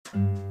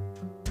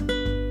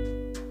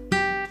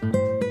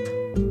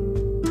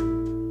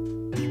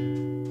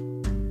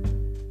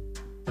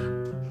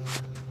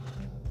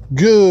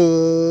Good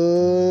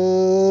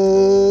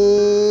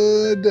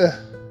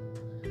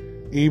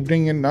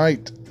evening and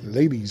night,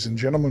 ladies and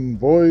gentlemen,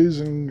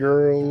 boys and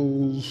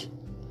girls,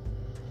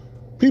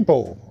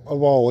 people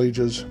of all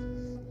ages.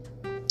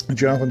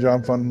 Jonathan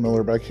John Fun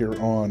Miller back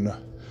here on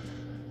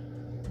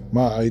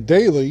my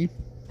daily,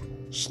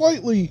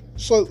 slightly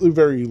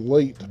very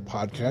late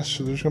podcast.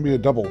 So there's going to be a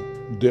double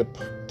dip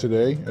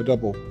today, a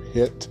double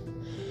hit,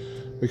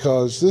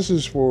 because this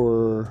is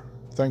for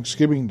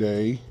Thanksgiving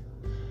Day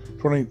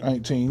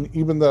 2019,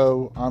 even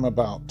though I'm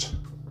about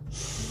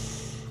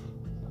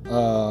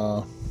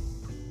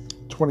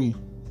 20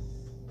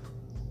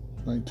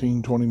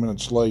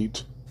 minutes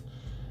late,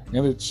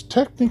 and it's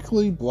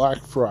technically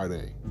Black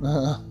Friday,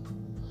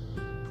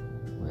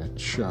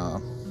 which,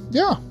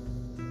 yeah,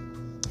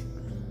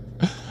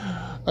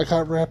 I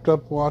got wrapped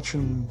up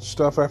watching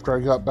stuff after I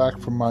got back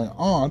from my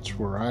aunt's,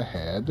 where I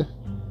had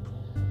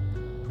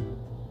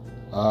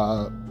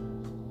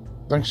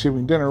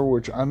Thanksgiving dinner,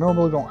 which I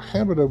normally don't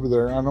have it over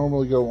there. I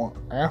normally go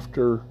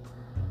after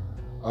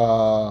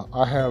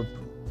I have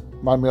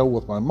my meal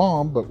with my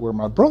mom, but where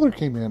my brother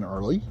came in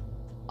early,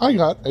 I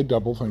got a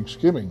double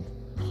Thanksgiving.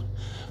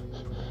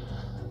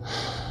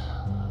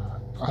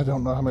 I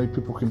don't know how many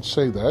people can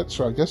say that,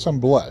 so I guess I'm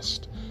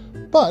blessed.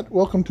 But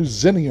welcome to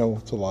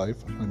Zenio to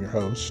Life. I'm your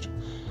host,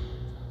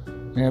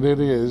 and it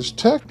is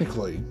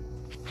technically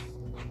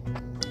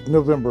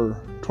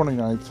November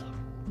 29th,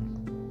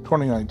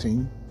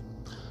 2019.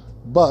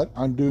 But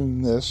I'm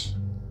doing this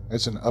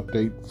as an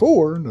update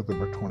for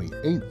November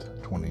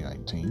 28th,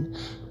 2019,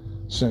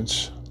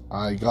 since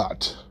I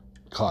got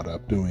caught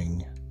up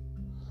doing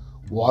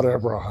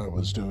whatever I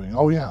was doing.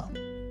 Oh yeah,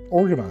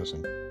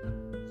 organizing.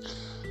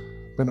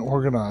 Been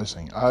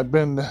organizing. I've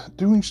been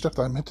doing stuff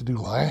that I meant to do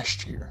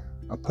last year.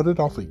 I put it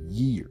off a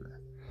year.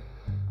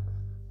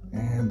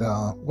 And,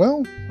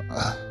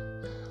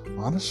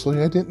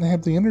 honestly, I didn't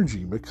have the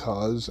energy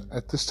because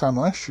at this time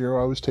last year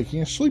I was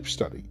taking a sleep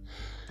study,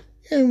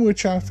 in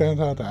which I found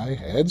out I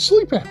had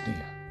sleep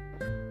apnea,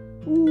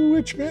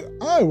 which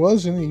meant I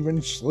wasn't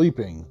even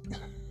sleeping.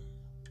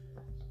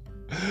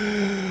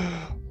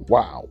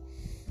 Wow.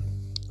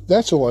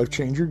 That's a life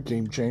changer,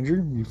 game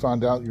changer. You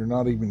find out you're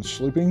not even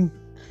sleeping.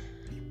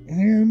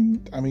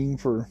 And, I mean,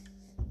 for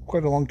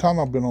quite a long time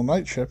I've been on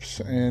night shifts,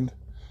 and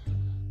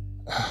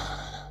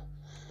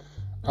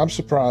I'm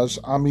surprised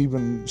I'm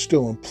even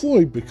still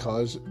employed,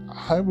 because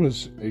I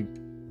was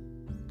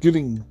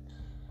getting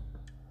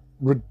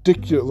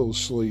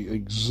ridiculously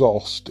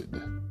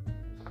exhausted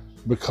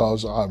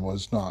because I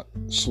was not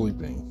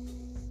sleeping.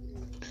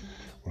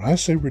 When I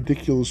say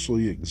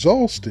ridiculously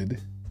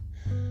exhausted,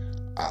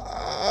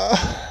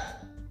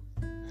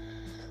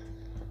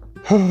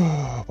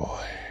 oh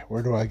boy,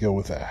 where do I go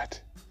with that?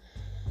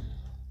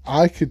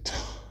 I could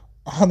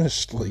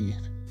honestly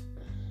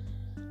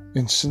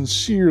and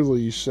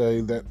sincerely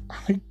say that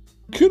I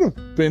could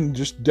have been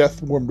just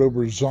death warmed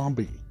over a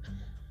zombie.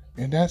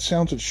 And that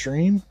sounds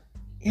extreme.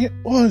 It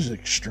was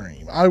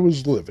extreme. I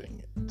was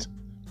living it.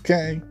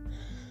 Okay?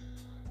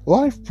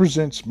 Life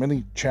presents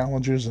many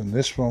challenges, and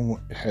this one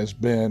has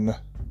been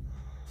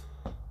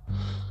a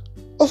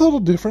little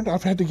different.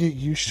 I've had to get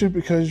used to it,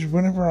 because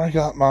whenever I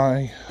got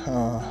my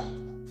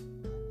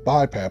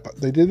BiPAP,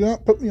 they did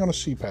not put me on a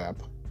CPAP.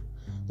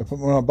 They put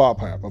me on a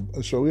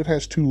BiPAP. So it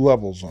has two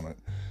levels on it.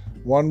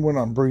 One when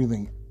I'm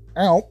breathing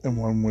out, and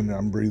one when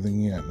I'm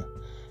breathing in.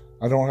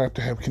 I don't have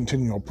to have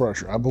continual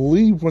pressure. I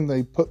believe when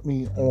they put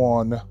me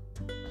on,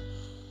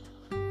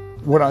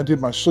 when I did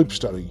my sleep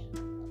study,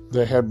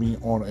 they had me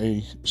on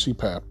a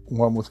CPAP,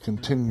 one with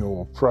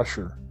continual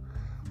pressure,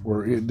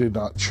 where it did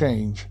not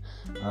change.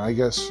 I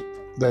guess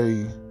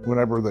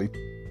whenever they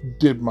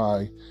did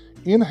my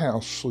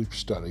in-house sleep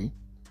study,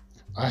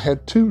 I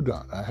had two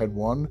done. I had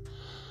one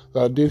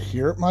that I did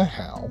here at my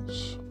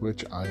house,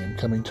 which I am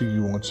coming to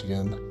you once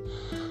again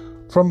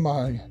from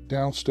my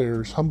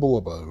downstairs humble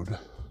abode.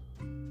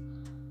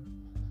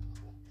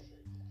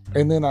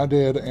 And then I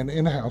did an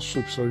in-house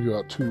sleep study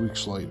about 2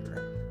 weeks later.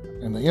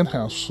 In the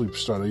in-house sleep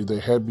study,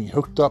 they had me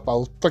hooked up. I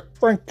looked like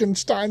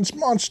Frankenstein's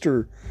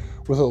monster,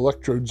 with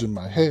electrodes in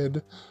my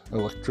head,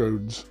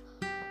 electrodes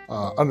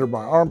under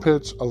my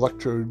armpits,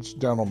 electrodes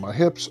down on my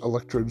hips,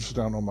 electrodes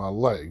down on my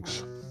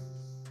legs.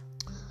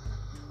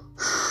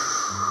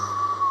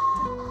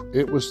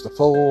 It was the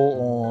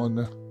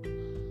full-on,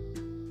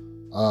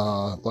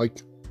 I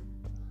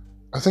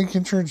think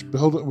insurance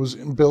was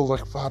billed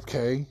like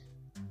 $5,000,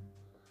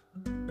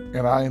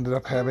 and I ended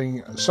up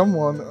having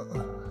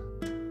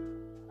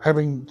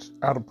having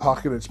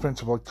out-of-pocket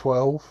expense of like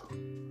 $12.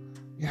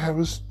 Yeah, it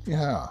was,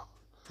 yeah.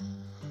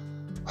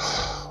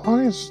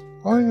 Why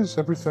is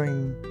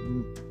everything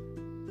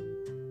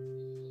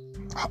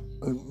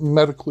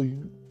medically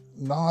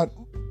not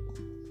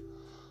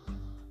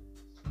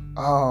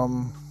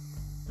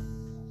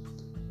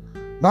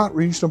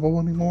reasonable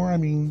anymore? I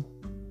mean,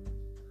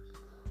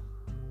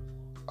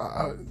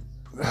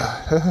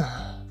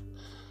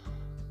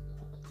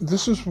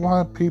 this is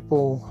why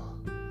people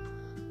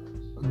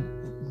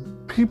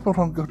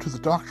don't go to the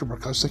doctor,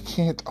 because they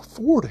can't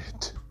afford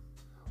it.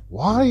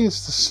 Why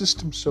is the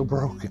system so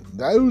broken?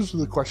 Those are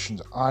the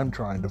questions I'm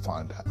trying to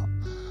find out.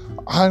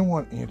 I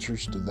want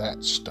answers to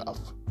that stuff.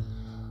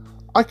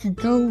 I could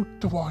go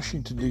to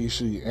Washington,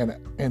 D.C.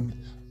 and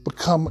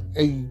become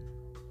a,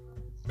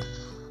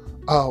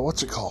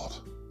 what's it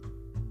called?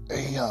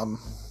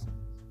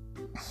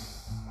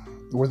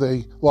 Were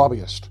they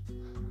lobbyist?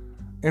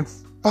 And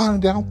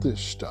find out this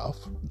stuff,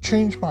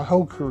 change my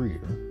whole career.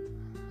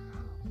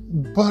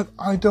 But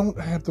I don't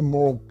have the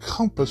moral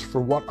compass for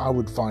what I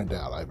would find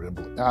out. I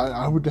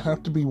would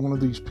have to be one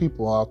of these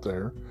people out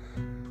there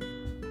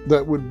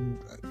that would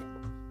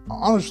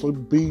honestly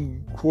be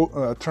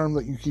a term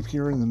that you keep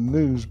hearing in the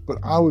news, but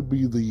I'd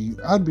be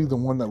the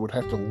one that would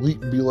have to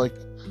be like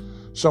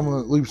someone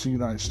that leaves the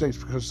United States,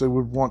 because they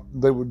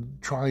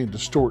would try and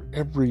distort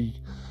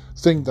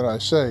everything that I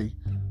say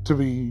to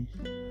be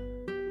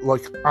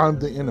like I'm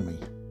the enemy.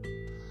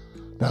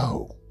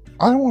 No.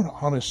 I want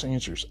honest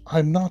answers.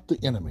 I'm not the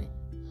enemy.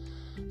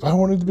 If I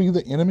wanted to be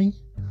the enemy,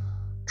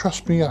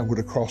 trust me, I would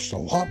have crossed a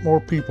lot more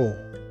people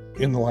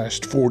in the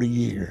last 40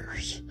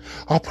 years.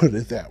 I'll put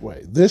it that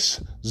way.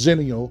 This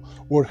Zennial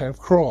would have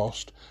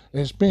crossed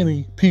as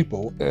many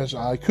people as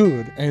I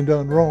could and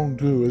done wrong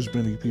to as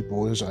many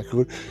people as I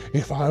could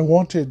if I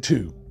wanted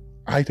to.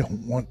 I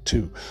don't want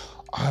to.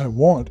 I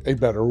want a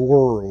better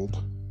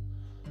world.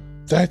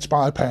 That's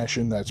my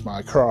passion. That's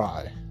my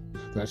cry.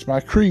 That's my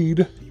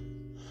creed.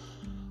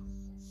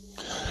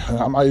 And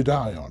I may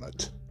die on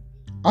it.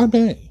 I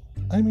may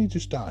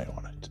just die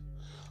on it.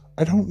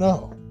 I don't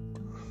know.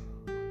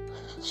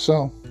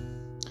 So,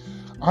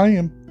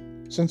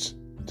 since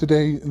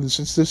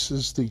this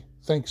is the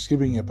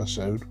Thanksgiving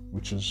episode,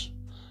 which is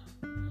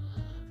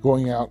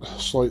going out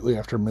slightly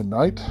after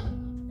midnight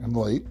and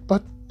late,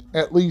 but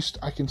at least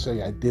I can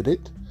say I did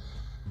it,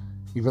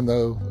 even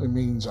though it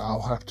means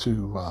I'll have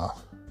to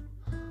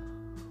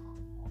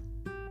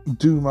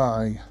do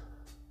my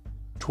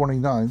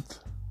 29th,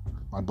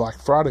 my Black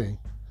Friday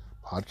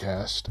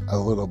podcast a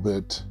little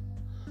bit,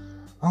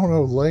 I don't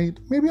know, late.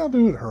 Maybe I'll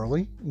do it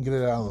early and get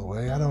it out of the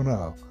way. I don't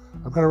know.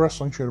 I've got a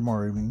wrestling show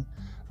tomorrow evening,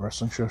 a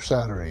wrestling show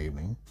Saturday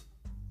evening.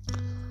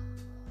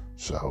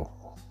 So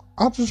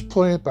I'll just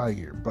play it by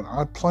ear, but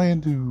I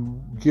plan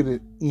to get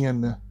it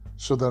in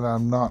so that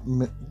I'm not,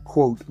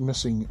 quote,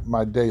 missing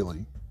my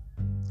daily.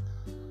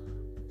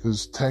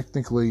 Because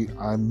technically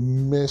I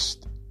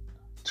missed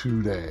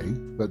today,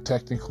 but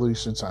technically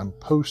since I'm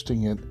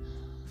posting it,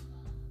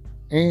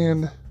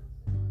 and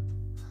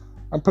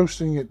I'm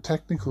posting it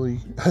technically,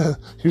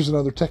 here's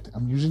another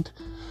I'm using,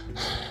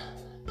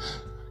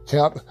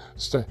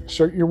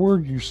 start your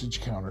word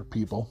usage counter,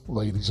 people,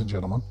 ladies and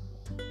gentlemen.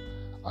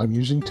 I'm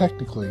using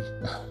technically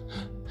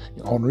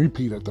on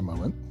repeat at the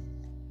moment.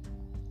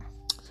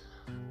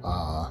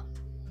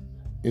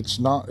 It's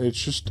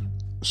just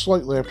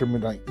slightly after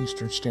midnight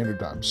Eastern Standard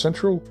Time.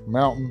 Central,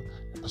 Mountain,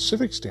 and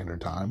Pacific Standard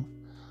Time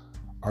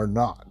are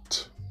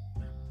not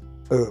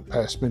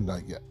past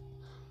midnight yet.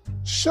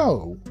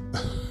 So,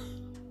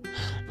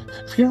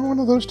 if you're in one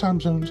of those time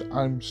zones,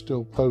 I'm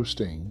still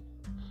posting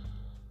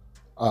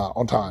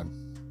on time.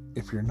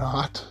 If you're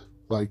not,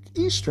 like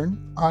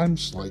Eastern, I'm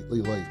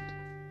slightly late.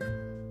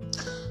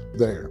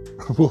 There,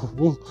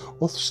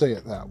 we'll say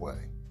it that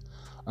way.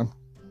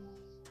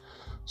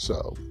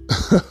 So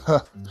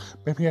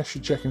maybe I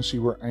should check and see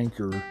where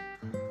Anchor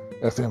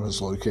FM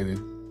is located,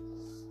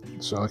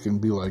 so I can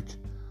be like,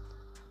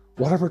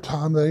 whatever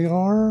time they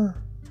are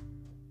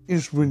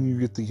is when you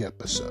get the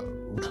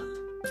episode.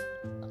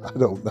 I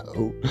don't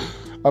know.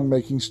 I'm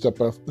making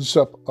stuff up as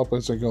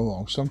I go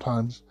along.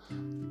 Sometimes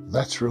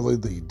that's really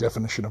the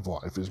definition of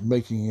life, is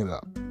making it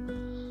up.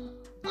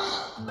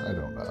 I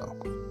don't know.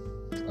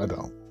 I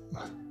don't.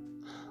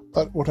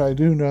 But what I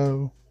do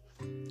know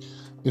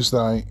is that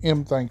I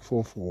am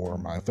thankful for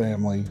my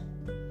family,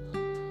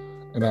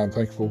 and I'm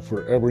thankful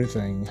for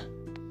everything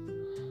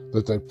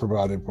that they've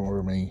provided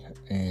for me,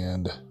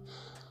 and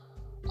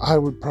I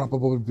would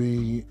probably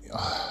be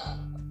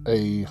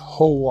a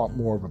whole lot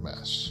more of a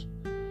mess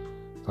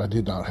if I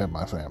did not have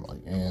my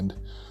family. And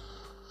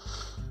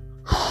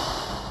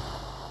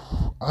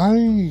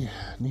I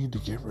need to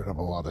get rid of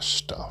a lot of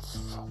stuff.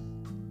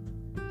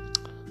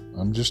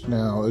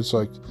 It's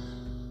like,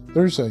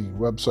 there's a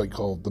website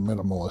called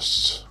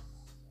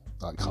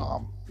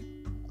theminimalists.com,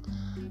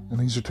 and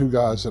these are two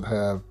guys that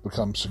have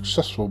become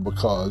successful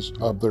because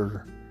of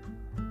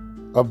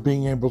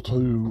being able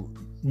to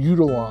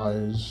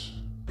utilize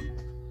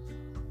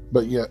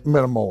but yet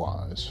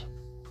minimalize.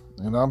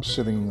 And I'm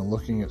sitting and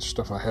looking at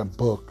stuff. I have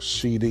books,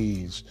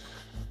 CDs,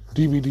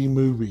 DVD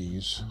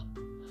movies,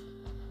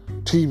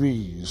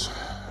 TVs.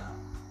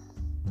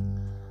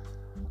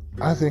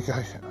 I think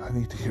I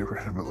need to get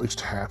rid of at least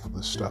half of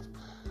this stuff.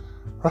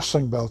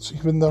 Wrestling belts,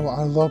 even though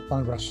I love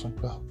my wrestling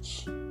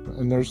belts.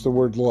 And there's the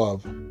word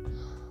love.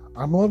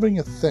 I'm loving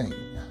a thing.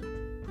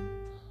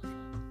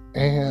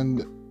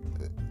 And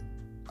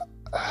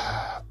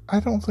I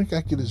don't think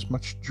I get as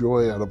much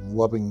joy out of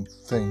loving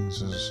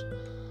things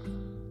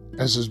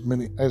as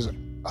many as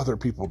other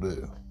people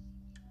do.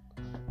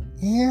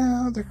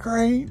 Yeah, they're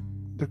great.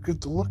 They're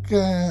good to look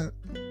at.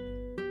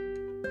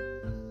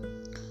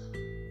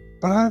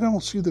 But I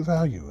don't see the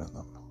value in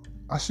them.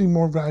 I see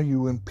more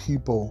value in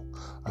people.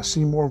 I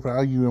see more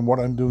value in what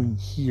I'm doing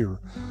here,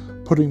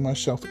 putting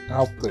myself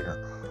out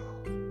there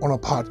on a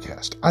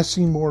podcast. I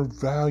see more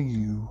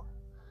value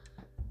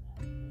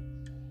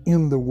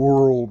in the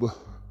world,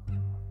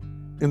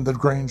 in the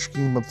grand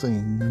scheme of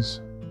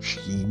things,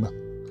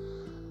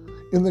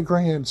 in the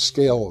grand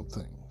scale of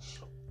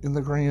things, in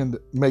the grand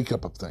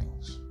makeup of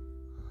things.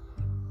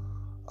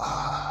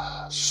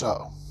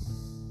 So,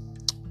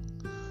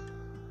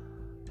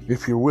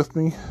 if you're with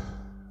me,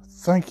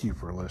 thank you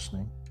for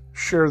listening.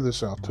 Share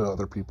this out to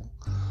other people.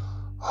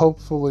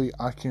 Hopefully,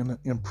 I can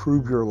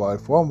improve your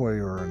life one way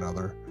or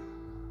another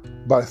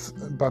by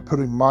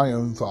putting my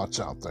own thoughts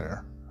out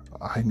there.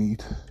 I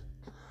need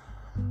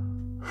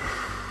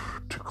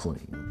to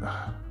clean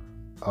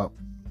up.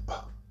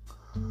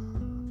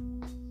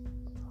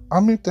 I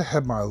meant to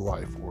have my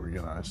life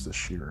organized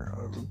this year.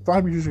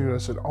 5 years ago, I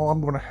said,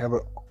 I'm going to have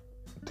it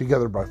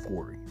together by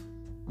 40.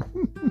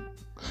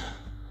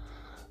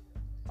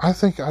 I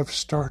think I've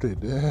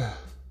started.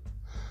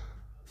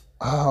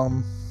 I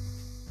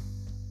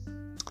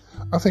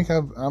think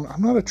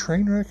I'm not a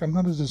train wreck. I'm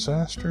not a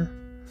disaster.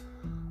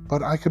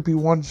 But I could be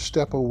one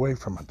step away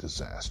from a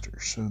disaster.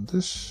 So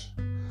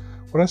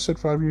what I said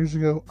 5 years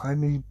ago, I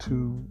need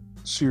to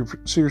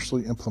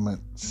seriously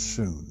implement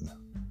soon.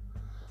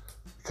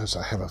 Because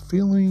I have a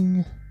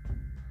feeling,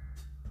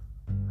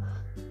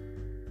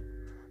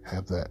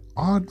 have that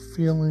odd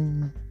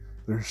feeling,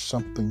 there's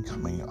something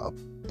coming up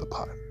the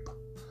pipe.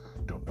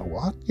 Don't know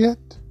what yet,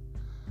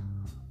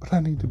 but I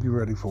need to be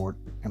ready for it,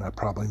 and I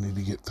probably need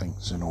to get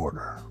things in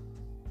order.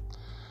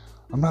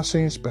 I'm not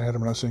saying it's bad,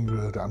 I'm not saying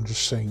good, I'm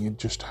just saying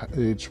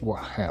it's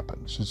what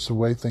happens. It's the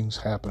way things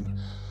happen.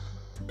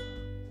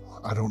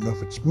 I don't know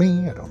if it's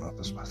me, I don't know if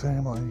it's my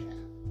family,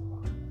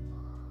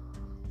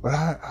 but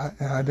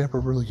I never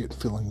really get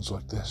feelings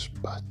like this,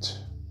 but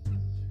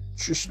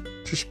just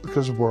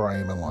because of where I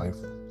am in life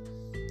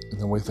and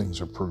the way things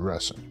are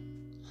progressing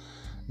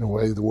and the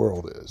way the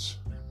world is.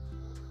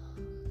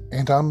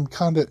 And I'm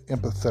kind of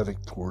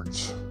empathetic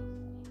towards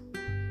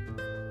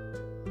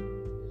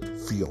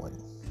feeling.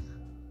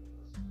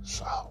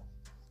 So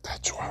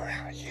that's where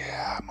I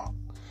am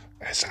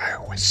as I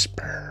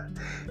whisper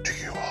to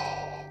you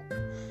all.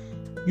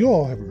 You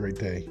all have a great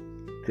day,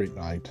 great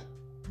night,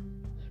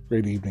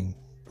 great evening,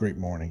 great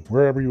morning,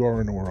 wherever you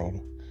are in the world.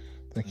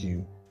 Thank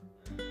you.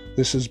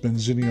 This has been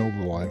Zennial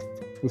to Life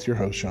with your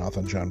host,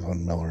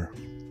 Jonathan Miller.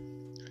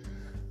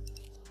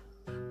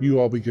 You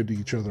all be good to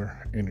each other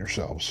and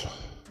yourselves.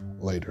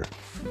 Later.